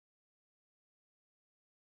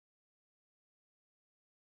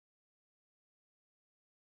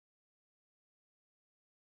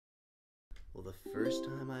Well, the first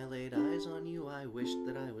time I laid eyes on you, I wished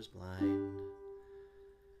that I was blind.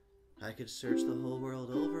 I could search the whole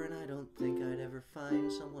world over, and I don't think I'd ever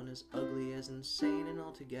find someone as ugly, as insane, and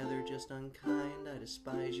altogether just unkind. I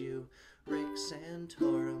despise you, Rick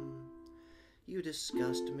Santorum. You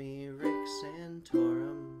disgust me, Rick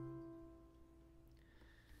Santorum.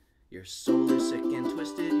 Your soul is sick and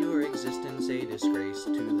twisted, your existence a disgrace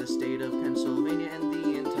to the state of Pennsylvania and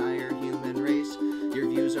the entire human race. Your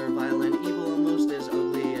views are vile and evil, almost as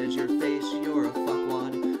ugly as your face. You're a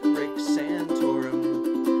fuckwad, Rick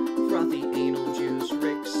Santorum. Frothy anal juice,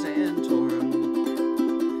 Rick Santorum.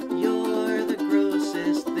 You're the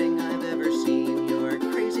grossest thing I've ever seen. You're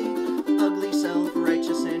crazy, ugly,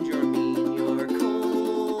 self-righteous, and you're mean. You're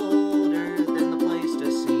colder than the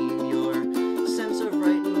Pleistocene. Your sense of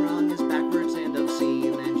right and wrong is backwards and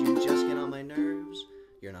obscene, and you just get on my nerves.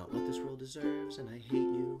 You're not what this world deserves, and I hate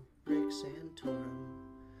you, Rick Santorum.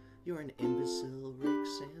 You're an imbecile, Rick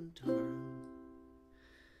Santorum.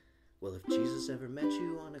 Well, if Jesus ever met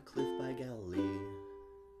you on a cliff by Galilee,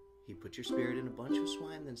 he'd put your spirit in a bunch of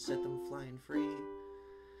swine, then set them flying free.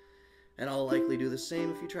 And I'll likely do the same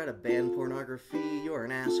if you try to ban pornography. You're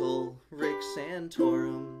an asshole, Rick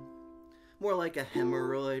Santorum. More like a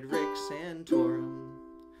hemorrhoid, Rick Santorum.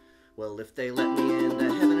 Well, if they let me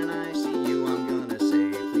into heaven and I see you, I'm gonna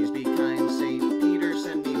say, please be kind, Saint Peter,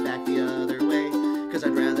 send me back the other way. 'Cause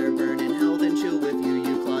I'd rather burn in hell than chill with you,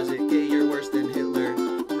 you closet gay. You're worse than Hitler,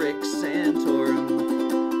 Rick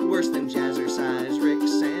Santorum. Worse than Jazzercise, Rick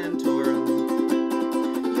Santorum.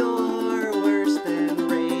 You're worse than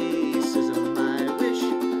racism. I wish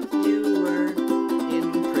you were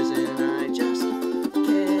in prison. I just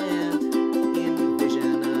can't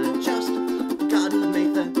envision a just God who'd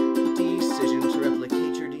make the decision to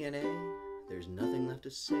replicate your DNA. There's nothing left to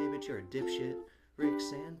say, but you're a dipshit, Rick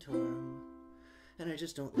Santorum. And I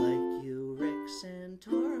just don't like you, Rick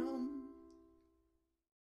Santorum.